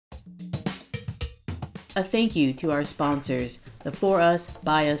A thank you to our sponsors, the For Us,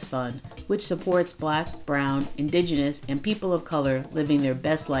 By Us Fund, which supports Black, Brown, Indigenous, and people of color living their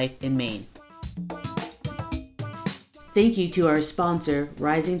best life in Maine. Thank you to our sponsor,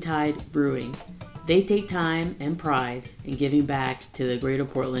 Rising Tide Brewing. They take time and pride in giving back to the Greater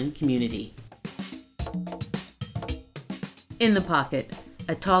Portland community. In the Pocket,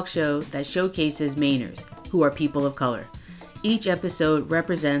 a talk show that showcases Mainers who are people of color. Each episode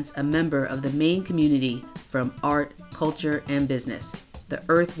represents a member of the Maine community from art, culture, and business, the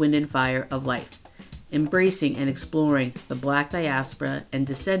earth, wind, and fire of life. Embracing and exploring the Black diaspora and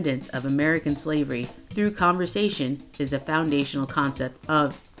descendants of American slavery through conversation is the foundational concept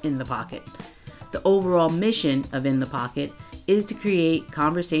of In the Pocket. The overall mission of In the Pocket is to create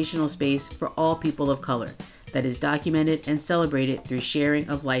conversational space for all people of color that is documented and celebrated through sharing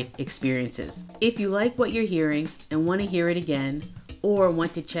of life experiences. If you like what you're hearing and want to hear it again, or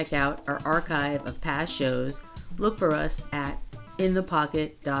want to check out our archive of past shows, look for us at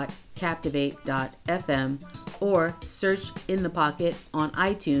inthepocket.captivate.fm or search In the Pocket on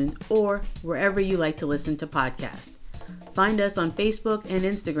iTunes or wherever you like to listen to podcasts. Find us on Facebook and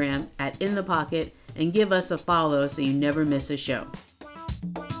Instagram at In the Pocket and give us a follow so you never miss a show.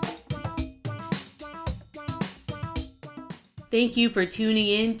 Thank you for tuning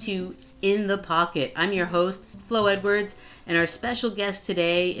in to In the Pocket. I'm your host, Flo Edwards, and our special guest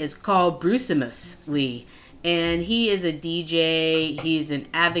today is called Brucemus Lee. And he is a DJ, he's an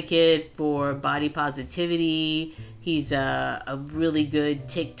advocate for body positivity, he's a really good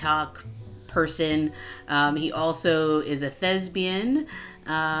TikTok person. He also is a thespian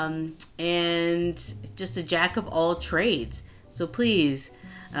and just a jack of all trades. So please,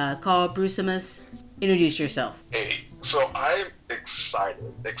 call Brucemus, introduce yourself. Hey, so I'm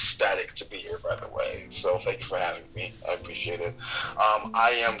ecstatic to be here, by the way. So thank you for having me. I appreciate it.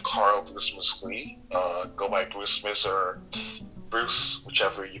 I am Carl Brucemus Lee. Go by Brucemus or Bruce,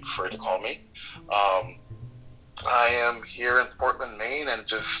 whichever you prefer to call me. I am here in Portland, Maine, and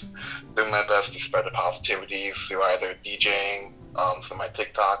just doing my best to spread the positivity through either DJing, through my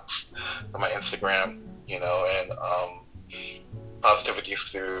TikToks, through my Instagram, and positivity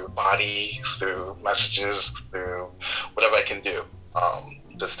through body, through messages, through whatever I can do,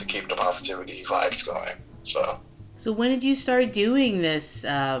 just to keep the positivity vibes going. So when did you start doing this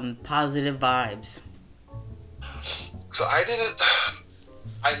positive vibes? So I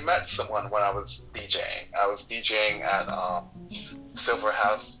met someone when I was DJing. I was DJing at Silver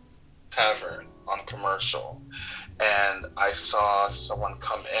House Tavern on Commercial, and I saw someone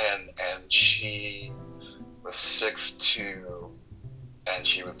come in, and she was 6'2", and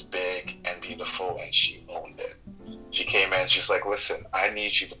she was big and beautiful, and she owned it. She came in, she's like, listen, I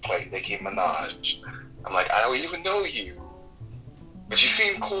need you to play Nicki Minaj. I'm like, I don't even know you, but you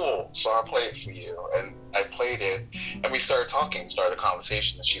seem cool, so I'll play it for you. And I played it, and we started talking, started a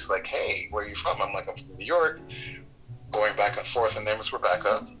conversation, and she's like, hey, where are you from? I'm like, I'm from New York, going back and forth, and name was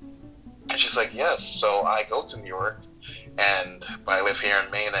Rebecca. And she's like, yes, so I go to New York, and I live here in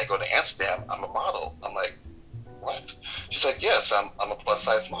Maine, I go to Amsterdam, I'm a model. I'm like, what? She's like, yes, I'm a plus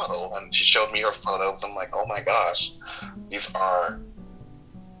size model. And she showed me her photos. I'm like, oh my gosh, these are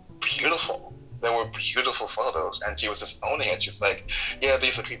beautiful. They were beautiful photos. And she was just owning it. She's like, yeah,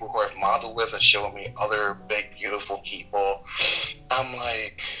 these are people who I've modeled with, and showing me other big, beautiful people. I'm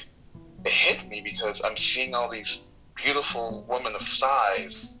like, it hit me because I'm seeing all these beautiful women of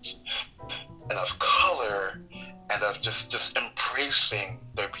size and of color and of just embracing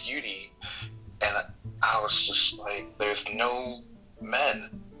their beauty. And I was just like, there's no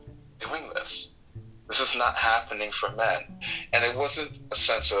men doing this. This is not happening for men. And it wasn't a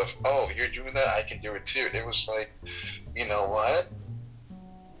sense of, oh, you're doing that, I can do it too. It was like, you know what?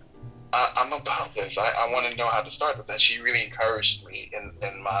 I'm about this. I want to know how to start with that. She really encouraged me in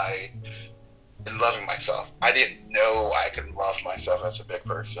loving myself. I didn't know I could love myself as a big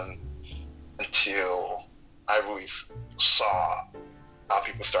person until I really saw how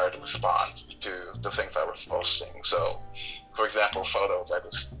people started to respond to the things I was posting. So, for example, photos I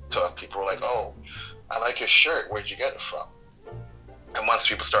just took, people were like, oh, I like your shirt, where'd you get it from? And once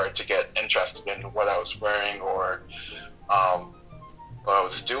people started to get interested in what I was wearing or what I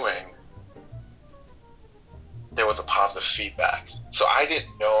was doing, there was a positive feedback. So I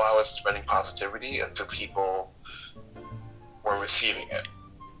didn't know I was spreading positivity until people were receiving it,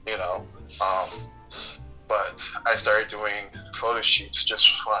 But I started doing photo shoots just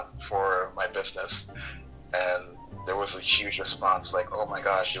for fun for my business, and there was a huge response like, oh my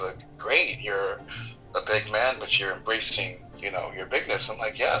gosh, you look great, you're a big man, but you're embracing, your bigness. I'm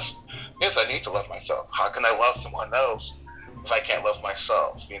like, yes, I need to love myself. How can I love someone else if I can't love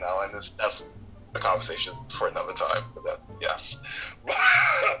myself? And that's a conversation for another time. But that, yes.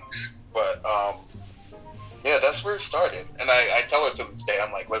 But yeah, that's where it started. And I tell her to this day,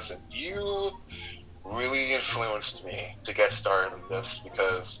 I'm like, listen, you really influenced me to get started in this,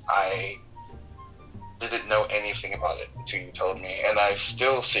 because I didn't know anything about it until you told me, and I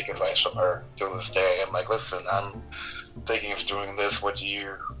still seek advice from her to this day. I'm like, listen, I'm thinking of doing this. What do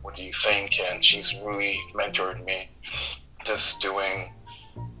you think? And she's really mentored me, just doing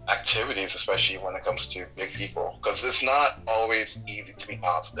activities, especially when it comes to big people, because it's not always easy to be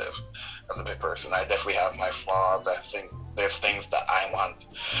positive as a big person. I definitely have my flaws. I think there's things that I want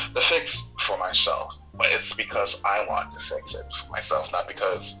to fix for myself, but it's because I want to fix it for myself, not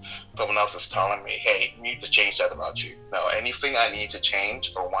because someone else is telling me, hey, you need to change that about you. No, anything I need to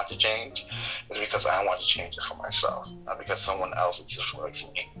change or want to change is because I want to change it for myself, not because someone else is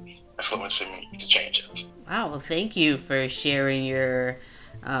influencing me to change it. Wow, well, thank you for sharing your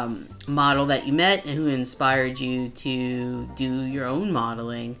model that you met and who inspired you to do your own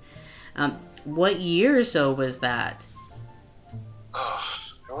modeling. What year or so was that?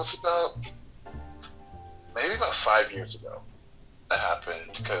 It was maybe about 5 years ago that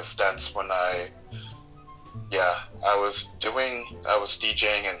happened, because that's when I was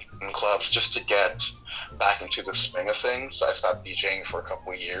DJing in clubs just to get back into the swing of things. I stopped DJing for a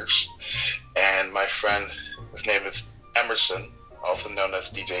couple of years, and my friend, his name is Emerson, also known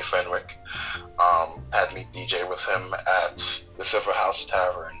as DJ Fenwick, had me DJ with him at the Silver House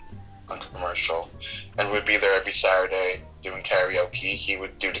Tavern on Commercial, and we'd be there every Saturday doing karaoke. He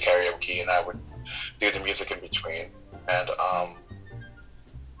would do the karaoke, and I would do the music in between. And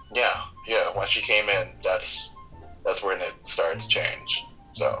once she came in, that's when it started to change.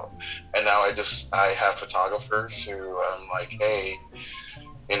 So, and now I have photographers who I'm like, hey,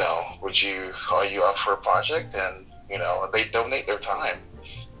 are you up for a project? And they donate their time.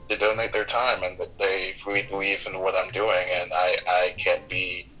 And they really believe in what I'm doing, and I can't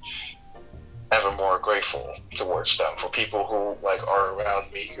be ever more grateful towards them, for people who are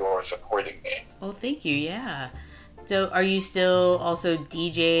around me, who are supporting me. Oh, thank you. Yeah. So, are you still also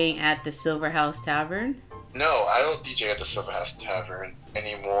DJing at the Silver House Tavern? No, I don't DJ at the Silver House Tavern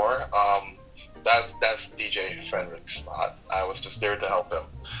anymore. That's DJ Frederick's spot. I was just there to help him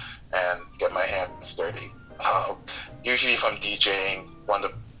and get my hands dirty. Usually, if I'm DJing, one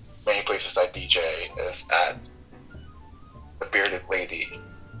of the main places I DJ is at the Bearded Lady,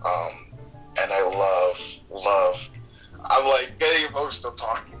 and I love. I'm getting emotional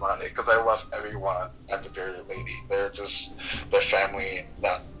talking about it, because I love everyone at the Bearded Lady. They're family.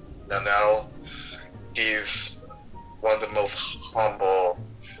 Now, he's one of the most humble,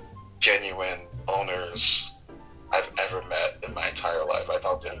 genuine owners I've ever met in my entire life. I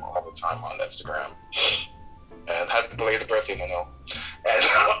talk to him all the time on Instagram. And happy belated birthday, Nino. And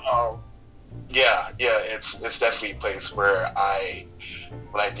it's definitely a place where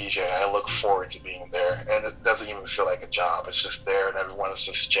when I DJ, I look forward to being there, and it doesn't even feel like a job. It's just there, and everyone is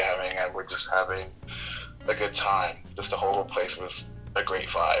just jamming, and we're just having a good time. Just the whole place was a great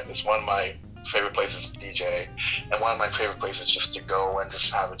vibe. It's one of my favorite places to DJ, and one of my favorite places just to go and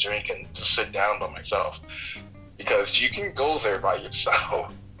just have a drink and just sit down by myself, because you can go there by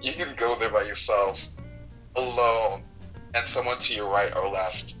yourself. You can go there by yourself, alone, and someone to your right or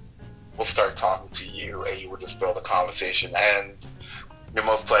left will start talking to you, and you will just build a conversation, and you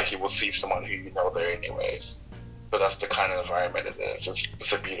most likely will see someone who you know there anyways. So that's the kind of environment it is.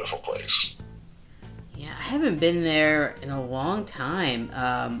 It's a beautiful place. Yeah, I haven't been there in a long time.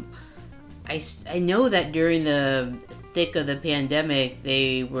 I know that during the thick of the pandemic,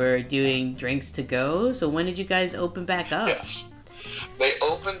 they were doing drinks to go. So when did you guys open back up? Yes, they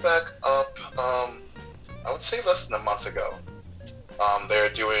opened back up. I would say less than a month ago. They're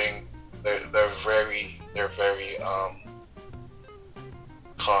very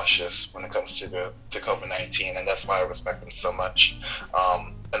cautious when it comes to COVID-19, and that's why I respect them so much.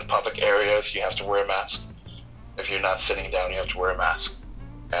 In public areas, you have to wear a mask. If you're not sitting down, you have to wear a mask.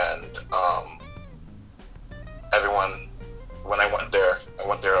 And everyone, when I went there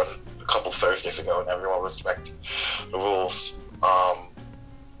on a couple Thursdays ago, and everyone respected the rules.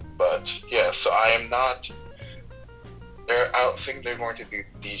 But yeah, so I am not. I think they're going to do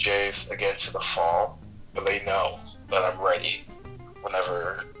DJs again to the fall, but they know that I'm ready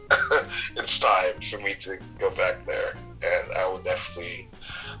whenever it's time for me to go back there, and I will definitely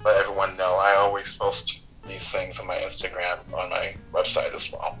let everyone know. I always post these things on my Instagram, on my website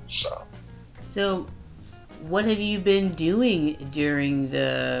as well. So what have you been doing during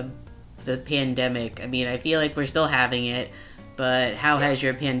the pandemic? I mean, I feel like we're still having it, but how has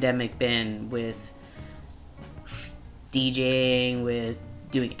your pandemic been with DJing, with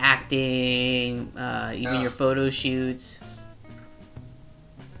doing acting, even your photo shoots?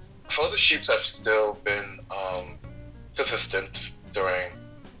 Photo shoots have still been consistent during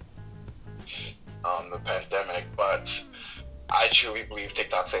the pandemic, but I truly believe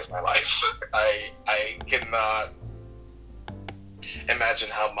TikTok saved my life. I cannot imagine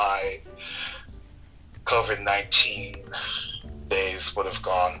how my COVID-19 days would have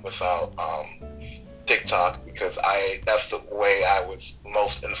gone without TikTok, because that's the way I was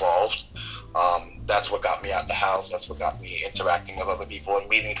most involved. That's what got me out the house. That's what got me interacting with other people and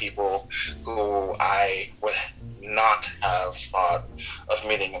meeting people who I would not have thought of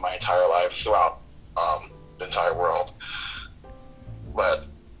meeting in my entire life throughout the entire world. But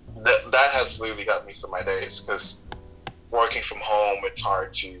that has really got me through my days, because working from home, it's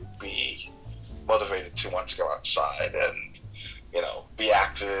hard to be motivated to want to go outside and, be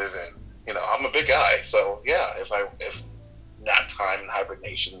active. And, I'm a big guy. So, yeah, if nap time and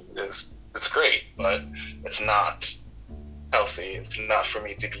hibernation it's great, but it's not healthy. It's not for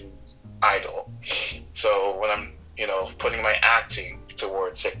me to be idle. So when I'm, putting my acting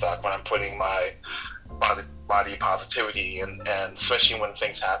towards TikTok, when I'm putting my body positivity, and especially when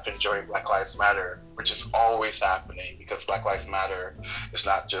things happen during Black Lives Matter, which is always happening, because Black Lives Matter is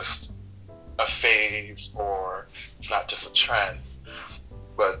not just a phase, or it's not just a trend,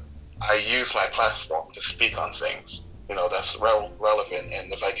 but I use my platform to speak on things, that's relevant.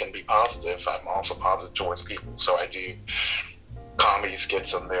 And if I can be positive, I'm also positive towards people. So I do comedy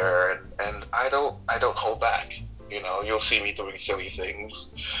skits on there, and I don't hold back. You'll see me doing silly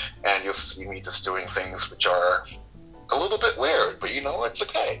things, and you'll see me just doing things which are a little bit weird, but it's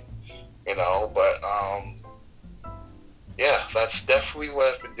okay. But yeah, that's definitely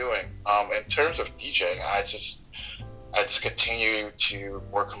what I've been doing. In terms of DJing, I just continue to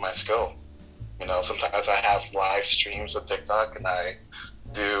work on my skill. Sometimes I have live streams on TikTok, and I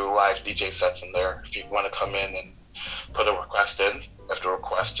do live DJ sets in there. If you want to come in and put a request in, if the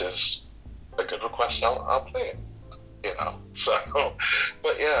request is a good request, I'll play it. So,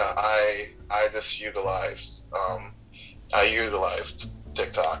 but yeah, I just utilized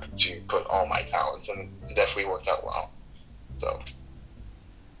TikTok to put all my talents, and it definitely worked out well. So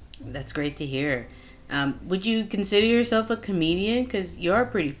That's great to hear. Would you consider yourself a comedian? Because you're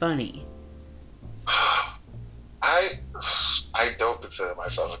pretty funny. I don't consider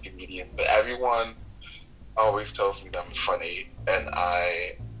myself a comedian, but everyone always tells me that I'm funny, and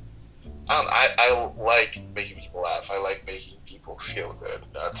I like making people laugh. I like making people feel good.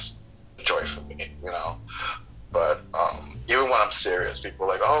 That's a joy for me, But even when I'm serious, people are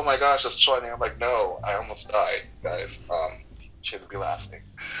like, "Oh my gosh, that's funny." I'm like, "No, I almost died, guys. Shouldn't be laughing."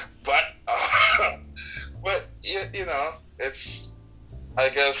 But it's.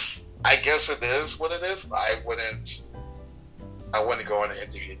 I guess it is what it is. I wouldn't go on an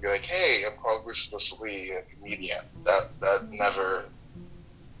interview and be like, "Hey, I'm called Brucemus, a comedian." That never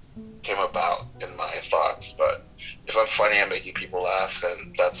came about in my thoughts. But if I'm funny and making people laugh,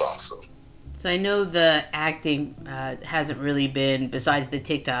 then that's awesome. So I know the acting hasn't really been, besides the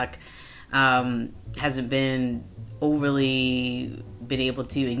TikTok, hasn't been overly been able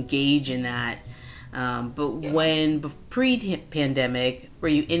to engage in that. But when pre-pandemic, were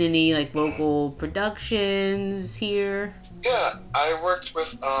you in any local productions here? Yeah, I worked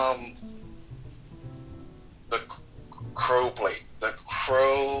with the Crow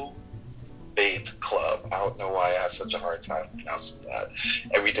Bait Club. I don't know why I had such a hard time pronouncing that.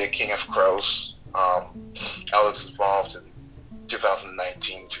 And we did King of Crows. I was involved in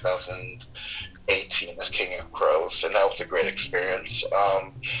 2019, 2018 at King of Crows, and that was a great experience.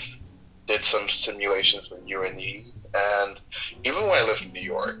 Did some simulations with UNE, and even when I lived in New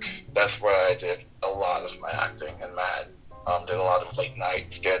York, that's where I did a lot of my acting and did a lot of late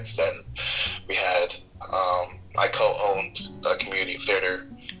night skits, and we had I co-owned a community theater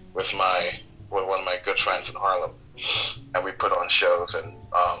with one of my good friends in Harlem, and we put on shows, and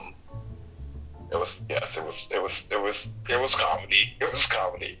it was comedy. It was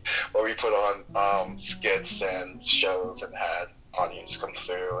comedy, but we put on skits and shows and had audience come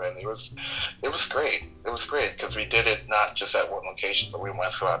through, and it was great. It was great because we did it not just at one location, but we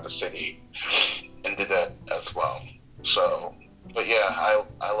went throughout the city and did that as well. So, but yeah,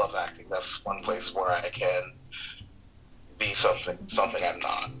 I love acting. That's one place where I can be something I'm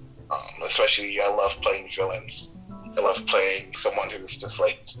not. Especially, I love playing villains. I love playing someone who's just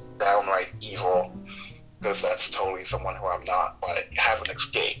downright evil, because that's totally someone who I'm not. But I have an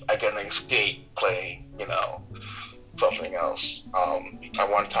escape. I get an escape playing, something else. I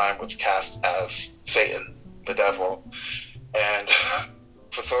one time was cast as Satan, the devil, and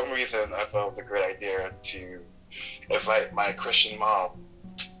for some reason I thought it was a great idea to invite my Christian mom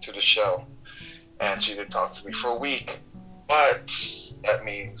the show, and she didn't talk to me for a week. But that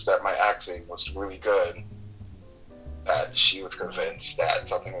means that my acting was really good. That she was convinced that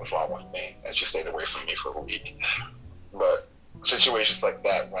something was wrong with me, and she stayed away from me for a week. But situations like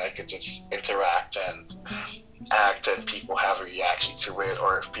that, where I could just interact and act, and people have a reaction to it,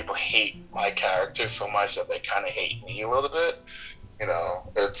 or if people hate my character so much that they kind of hate me a little bit, you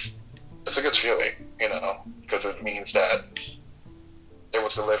know, it's a good feeling, you know, because it means that it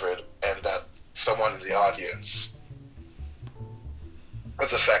was delivered and that someone in the audience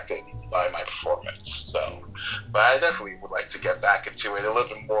was affected by my performance. So, but I definitely would like to get back into it a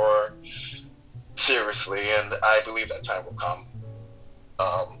little bit more seriously, and I believe that time will come.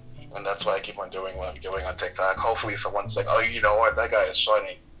 And that's why I keep on doing what I'm doing on TikTok. Hopefully someone's like, oh, you know what, that guy is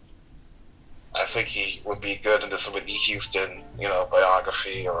funny. I think he would be good in this Whitney Houston, you know,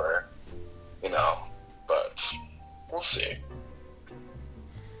 biography, or, you know, but we'll see.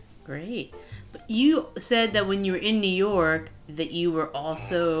 Great. But you said that when you were in New York that you were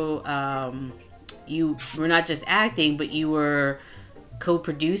also, you were not just acting, but you were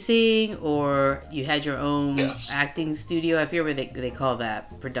co-producing, or you had your own acting studio. I forget what they call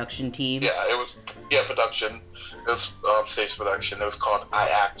that, production team. Yeah, it was production. It was stage production. It was called I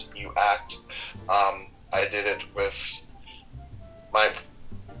Act, You Act. I did it with my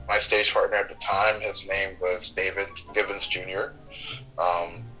stage partner at the time. His name was David Gibbons Jr.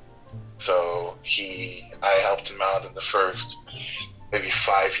 So I helped him out in the first maybe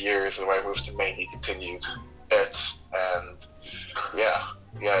 5 years, and when I moved to Maine, he continued it. And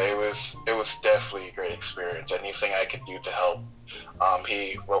it was definitely a great experience. Anything I could do to help.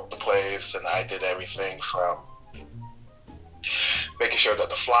 He wrote the plays, and I did everything from making sure that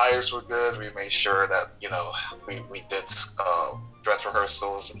the flyers were good. We made sure that, you know, we did dress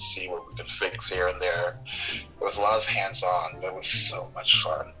rehearsals and see what we could fix here and there. It was a lot of hands-on. It was so much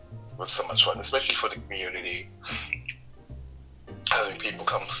fun. It was so much fun, especially for the community. Having people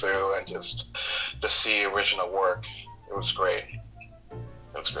come through and just to see original work. It was great.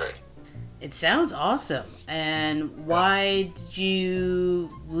 It was great. It sounds awesome. And why did you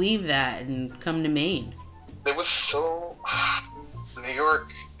leave that and come to Maine? It was so... New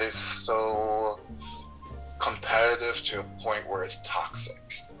York is so competitive to a point where it's toxic.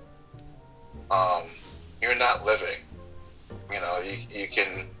 You're not living. You know, you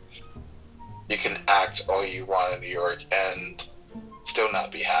can act all you want in New York and still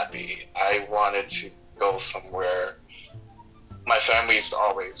not be happy. I wanted to go somewhere. My family's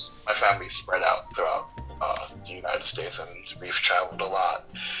spread out throughout the United States, and we've traveled a lot.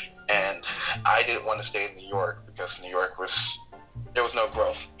 And I didn't want to stay in New York because there was no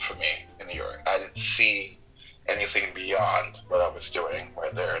growth for me in New York. I didn't see anything beyond what I was doing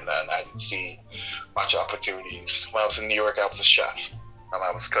right there and then. I didn't see much opportunities. When I was in New York, I was a chef and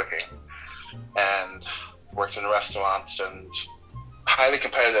I was cooking and worked in restaurants, and highly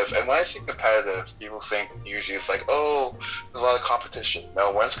competitive. And when I say competitive, people think usually it's like, oh, there's a lot of competition.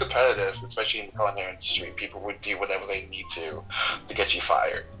 No, when it's competitive, especially in the culinary industry, people would do whatever they need to get you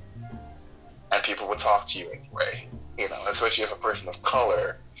fired. And people would talk to you anyway. You know, especially if a person of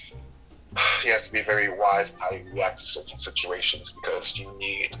color, you have to be very wise in how you react to certain situations, because you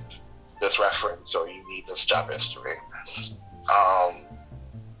need this reference or you need this job history.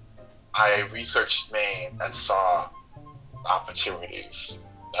 I researched Maine and saw opportunities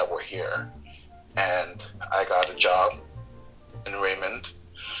that were here, and I got a job in Raymond.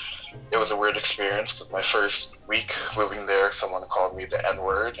 It was a weird experience because my first week moving there, someone called me the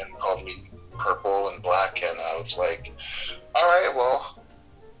N-word and called me purple and black, and I was like, all right, well,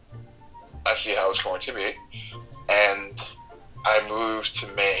 I see how it's going to be. And I moved to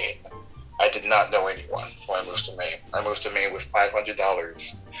Maine. I did not know anyone when I moved to Maine. I moved to Maine with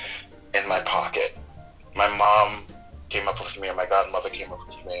 $500 in my pocket. My mom came up with me, and my godmother came up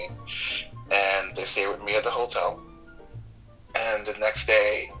with me, and they stayed with me at the hotel. And the next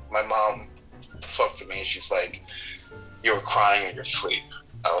day, my mom spoke to me, and she's like, you were crying in your sleep.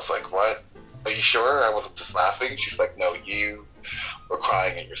 I was like, what? Are you sure I wasn't just laughing? She's like, no, you were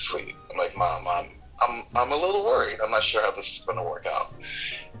crying in your sleep. I'm like, Mom, I'm a little worried. I'm not sure how this is going to work out.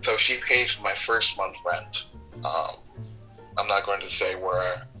 So she paid for my first month rent. I'm not going to say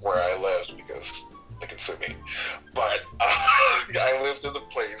where I lived because they can sue me. But I lived in a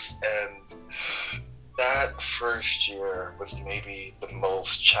place, and that first year was maybe the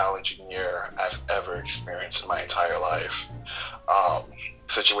most challenging year I've ever experienced in my entire life.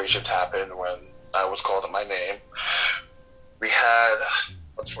 Situations happened when I was called my name. We had,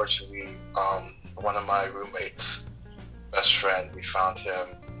 unfortunately, one of my roommates' best friend, we found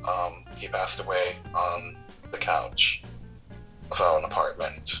him, he passed away on the couch of our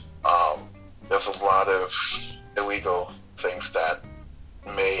apartment. of illegal things that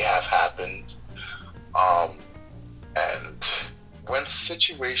may have happened. And when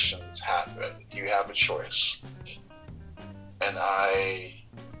situations happen, you have a choice. And I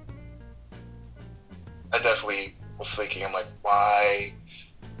definitely was thinking, I'm like, why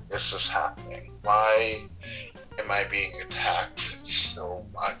is this happening? Why am I being attacked so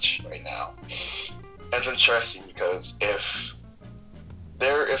much right now? And it's interesting because if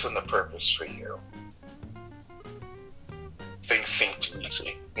there isn't a purpose for you, things seem too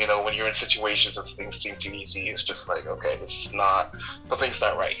easy. You know, when you're in situations and things seem too easy, it's just like, okay, something's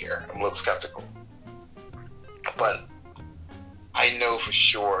not right here. I'm a little skeptical. But I know for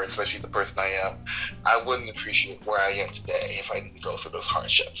sure, especially the person I am, I wouldn't appreciate where I am today if I didn't go through those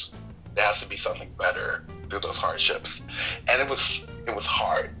hardships. There has to be something better through those hardships. And it was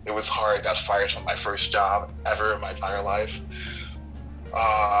hard. It was hard. I got fired from my first job ever in my entire life.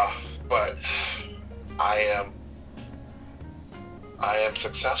 But I am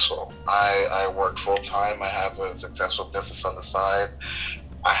successful. I work full time. I have a successful business on the side.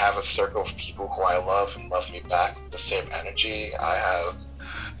 I have a circle of people who I love and love me back with the same energy. I have,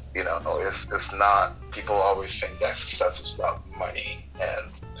 you know, it's not, people always think that success is about money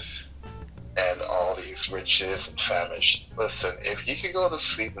and all these riches and famish. Listen, if you can go to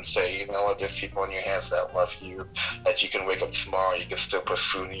sleep and say, you know what, there's people in your hands that love you, that you can wake up tomorrow, you can still put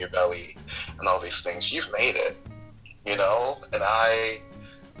food in your belly and all these things, you've made it, you know? And I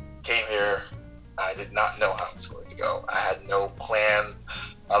came here, I did not know how it was going to go. I had no plan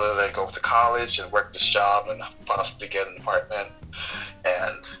other than go to college and work this job and possibly get an apartment,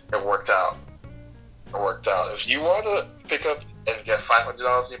 and it worked out. It worked out. If you want to pick up and get $500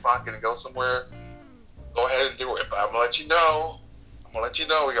 in your pocket and go somewhere, go ahead and do it. But I'm going to let you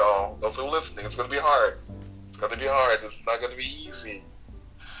know, y'all, those who are listening, it's going to be hard. It's going to be hard. It's not going to be easy.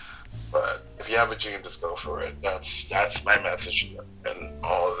 But if you have a dream, just go for it. That's my message in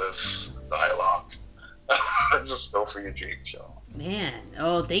all of this dialogue. Just go for your dreams, y'all. Man,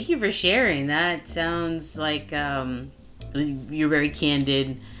 oh, thank you for sharing. That sounds like you're very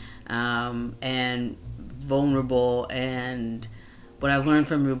candid and vulnerable. And what I've learned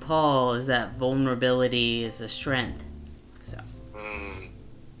from RuPaul is that vulnerability is a strength. So.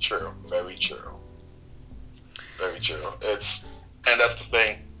 True. Very true. Very true. And that's the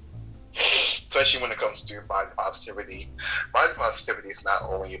thing. Especially when it comes to body positivity. Body positivity is not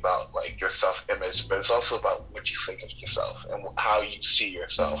only about like your self-image, but it's also about what you think of yourself and how you see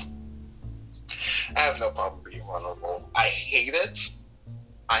yourself. I have no problem being vulnerable. I hate it.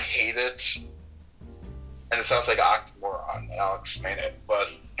 And it sounds like an oxymoron, and I'll explain it, but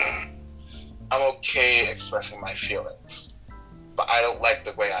I'm okay expressing my feelings. But I don't like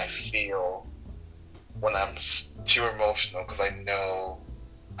the way I feel when I'm too emotional, because I know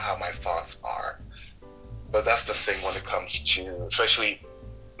how my thoughts are. But that's the thing when it comes to, especially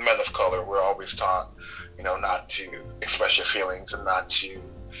men of color, we're always taught, you know, not to express your feelings and not to,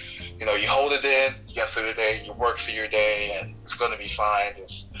 you know, you hold it in, you get through the day, you work through your day, and it's going to be fine.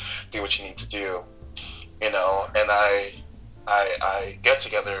 Just do what you need to do, you know. And I get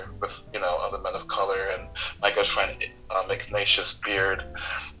together with, you know, other men of color, and my good friend Ignatius Beard.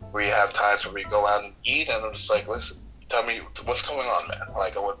 We have times where we go out and eat, and I'm just like, listen, tell me what's going on, man.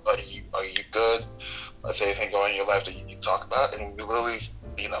 Like, are you good? Is there anything going on in your life that you need to talk about? And we literally,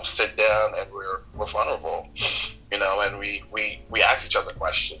 you know, sit down and we're vulnerable, you know, and we ask each other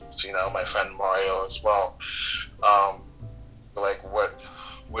questions. You know, my friend Mario as well. Like,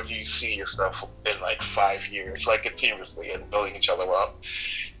 what do you see yourself in like 5 years? Like, continuously, and building each other up.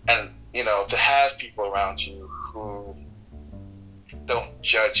 And, you know, to have people around you who don't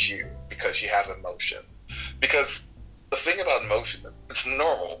judge you because you have emotion. Because the thing about emotion, it's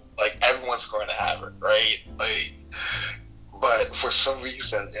normal. Like, everyone's going to have it, right? Like, but for some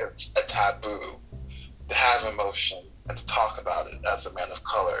reason, it's a taboo to have emotion and to talk about it as a man of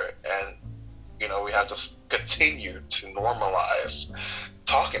color. And, you know, we have to continue to normalize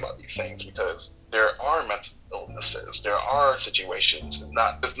talking about these things, because there are mental illnesses. There are situations.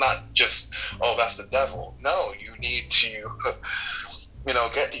 It's not just, oh, that's the devil. No, you need to, you know,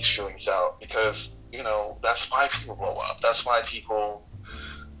 get these feelings out, because, you know, that's why people blow up. That's why people,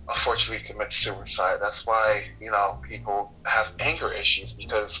 unfortunately, commit suicide. That's why, you know, people have anger issues,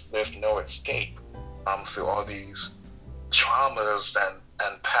 because there's no escape through all these traumas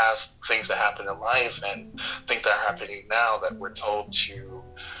and past things that happen in life and things that are happening now that we're told to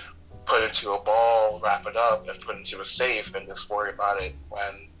put into a ball, wrap it up, and put into a safe and just worry about it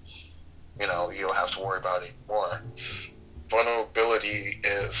when, you know, you don't have to worry about it anymore. Vulnerability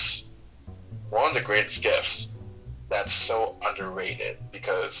is one of the greatest gifts that's so underrated,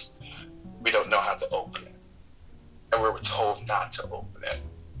 because we don't know how to open it. And we were told not to open it.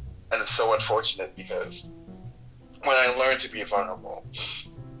 And it's so unfortunate because when I learned to be vulnerable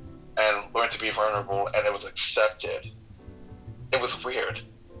and it was accepted, it was weird.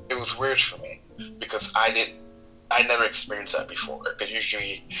 It was weird for me because I never experienced that before. Because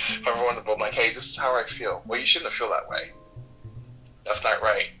usually if I'm vulnerable, I'm like, hey, this is how I feel. Well, you shouldn't feel that way. That's not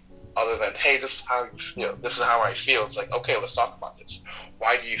right. Other than, hey, this is how you feel. This is how I feel. It's like, okay, let's talk about this.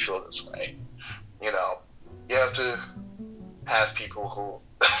 Why do you feel this way? You know, you have to have people who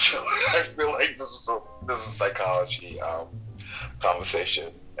I feel like this is a psychology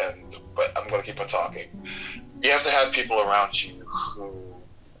conversation, but I'm going to keep on talking. You have to have people around you who,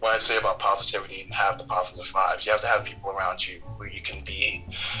 when I say about positivity and have the positive vibes, you have to have people around you who you can be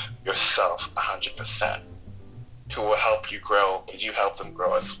yourself 100%, who will help you grow, but you help them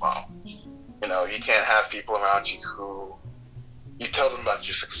grow as well. You know, you can't have people around you who you tell them about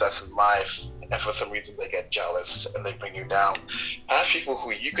your success in life, and for some reason they get jealous and they bring you down. Have people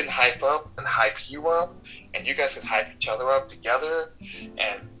who you can hype up and hype you up, and you guys can hype each other up together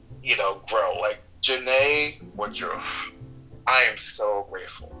and, you know, grow. Like Janae Woodruff, I am so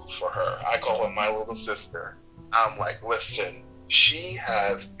grateful for her. I call her my little sister. I'm like, listen, she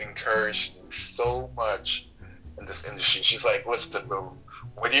has encouraged me so much in this industry. She's like, listen, boo,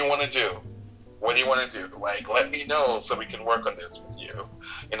 what do you want to do? What do you want to do? Like, let me know so we can work on this with you.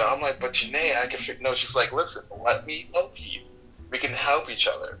 You know, I'm like, but Janae, I can figure. No, she's like, listen, let me help you. We can help each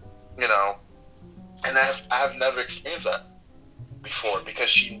other. You know, and I have never experienced that before because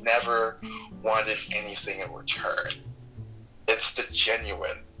she never wanted anything in return. It's the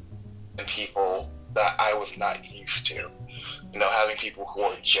genuine in people that I was not used to. You know, having people who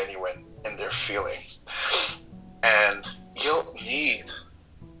are genuine in their feelings. And you'll need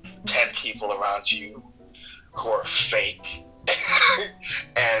 10 people around you who are fake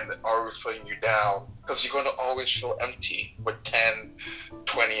and are putting you down, because you're going to always feel empty with 10,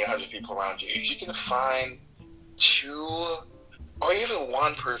 20, 100 people around you. If you can find 2 or even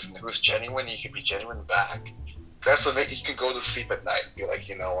 1 person who's genuine, you can be genuine back. That's what you can go to sleep at night and be like,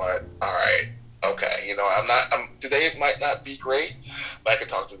 you know what, all right, okay, you know, today it might not be great, but I can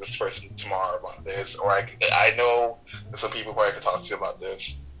talk to this person tomorrow about this, or I know there's some people who I can talk to about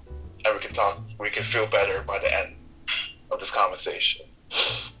this, and we can feel better by the end of this conversation.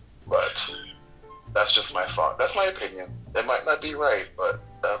 But that's just my thought. That's my opinion. It might not be right, but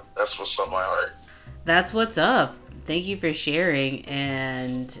that's what's on my heart. That's what's up. Thank you for sharing.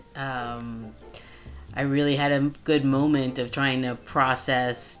 And I really had a good moment of trying to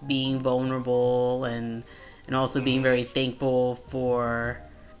process being vulnerable and also being very thankful for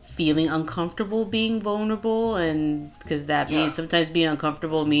feeling uncomfortable being vulnerable, and because that means sometimes being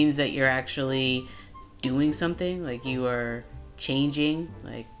uncomfortable means that you're actually doing something, like you are changing,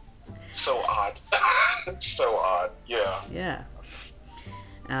 like so odd. So odd.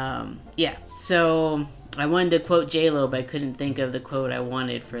 So I wanted to quote J-Lo, but I couldn't think of the quote I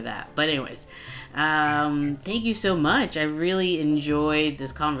wanted for that. But anyways, thank you so much. I really enjoyed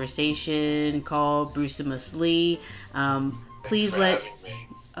this conversation called Brucemus Lee. Please let...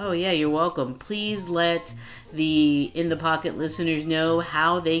 Oh yeah, you're welcome. Please let the In the Pocket listeners know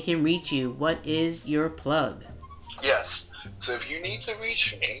how they can reach you. What is your plug? Yes. So if you need to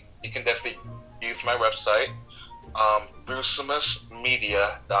reach me, you can definitely use my website,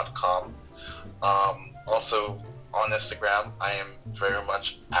 brucemusmedia.com. Also on Instagram, I am very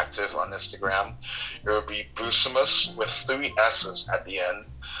much active on Instagram. It will be Brucemus with 3 S's at the end.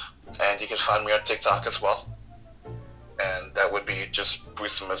 And you can find me on TikTok as well. And that would be just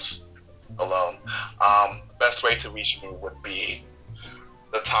Brucemus alone. The best way to reach me would be,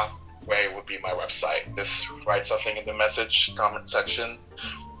 the top way would be my website. Just write something in the comment section,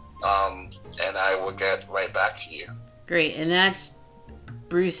 and I will get right back to you. Great, and that's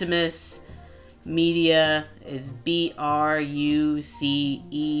Brucemus Media is BRUCEMUS.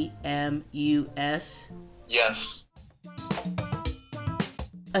 Yes.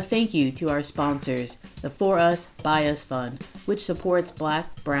 A thank you to our sponsors, the For Us, By Us Fund, which supports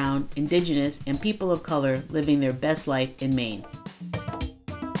Black, Brown, Indigenous, and people of color living their best life in Maine.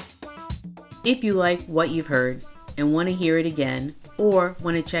 If you like what you've heard and want to hear it again, or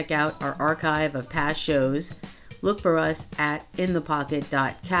want to check out our archive of past shows, look for us at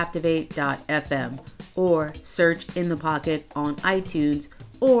inthepocket.captivate.fm or search In the Pocket on iTunes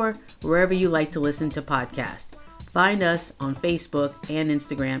or wherever you like to listen to podcasts. Find us on Facebook and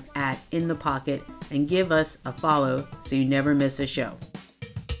Instagram at In the Pocket and give us a follow so you never miss a show.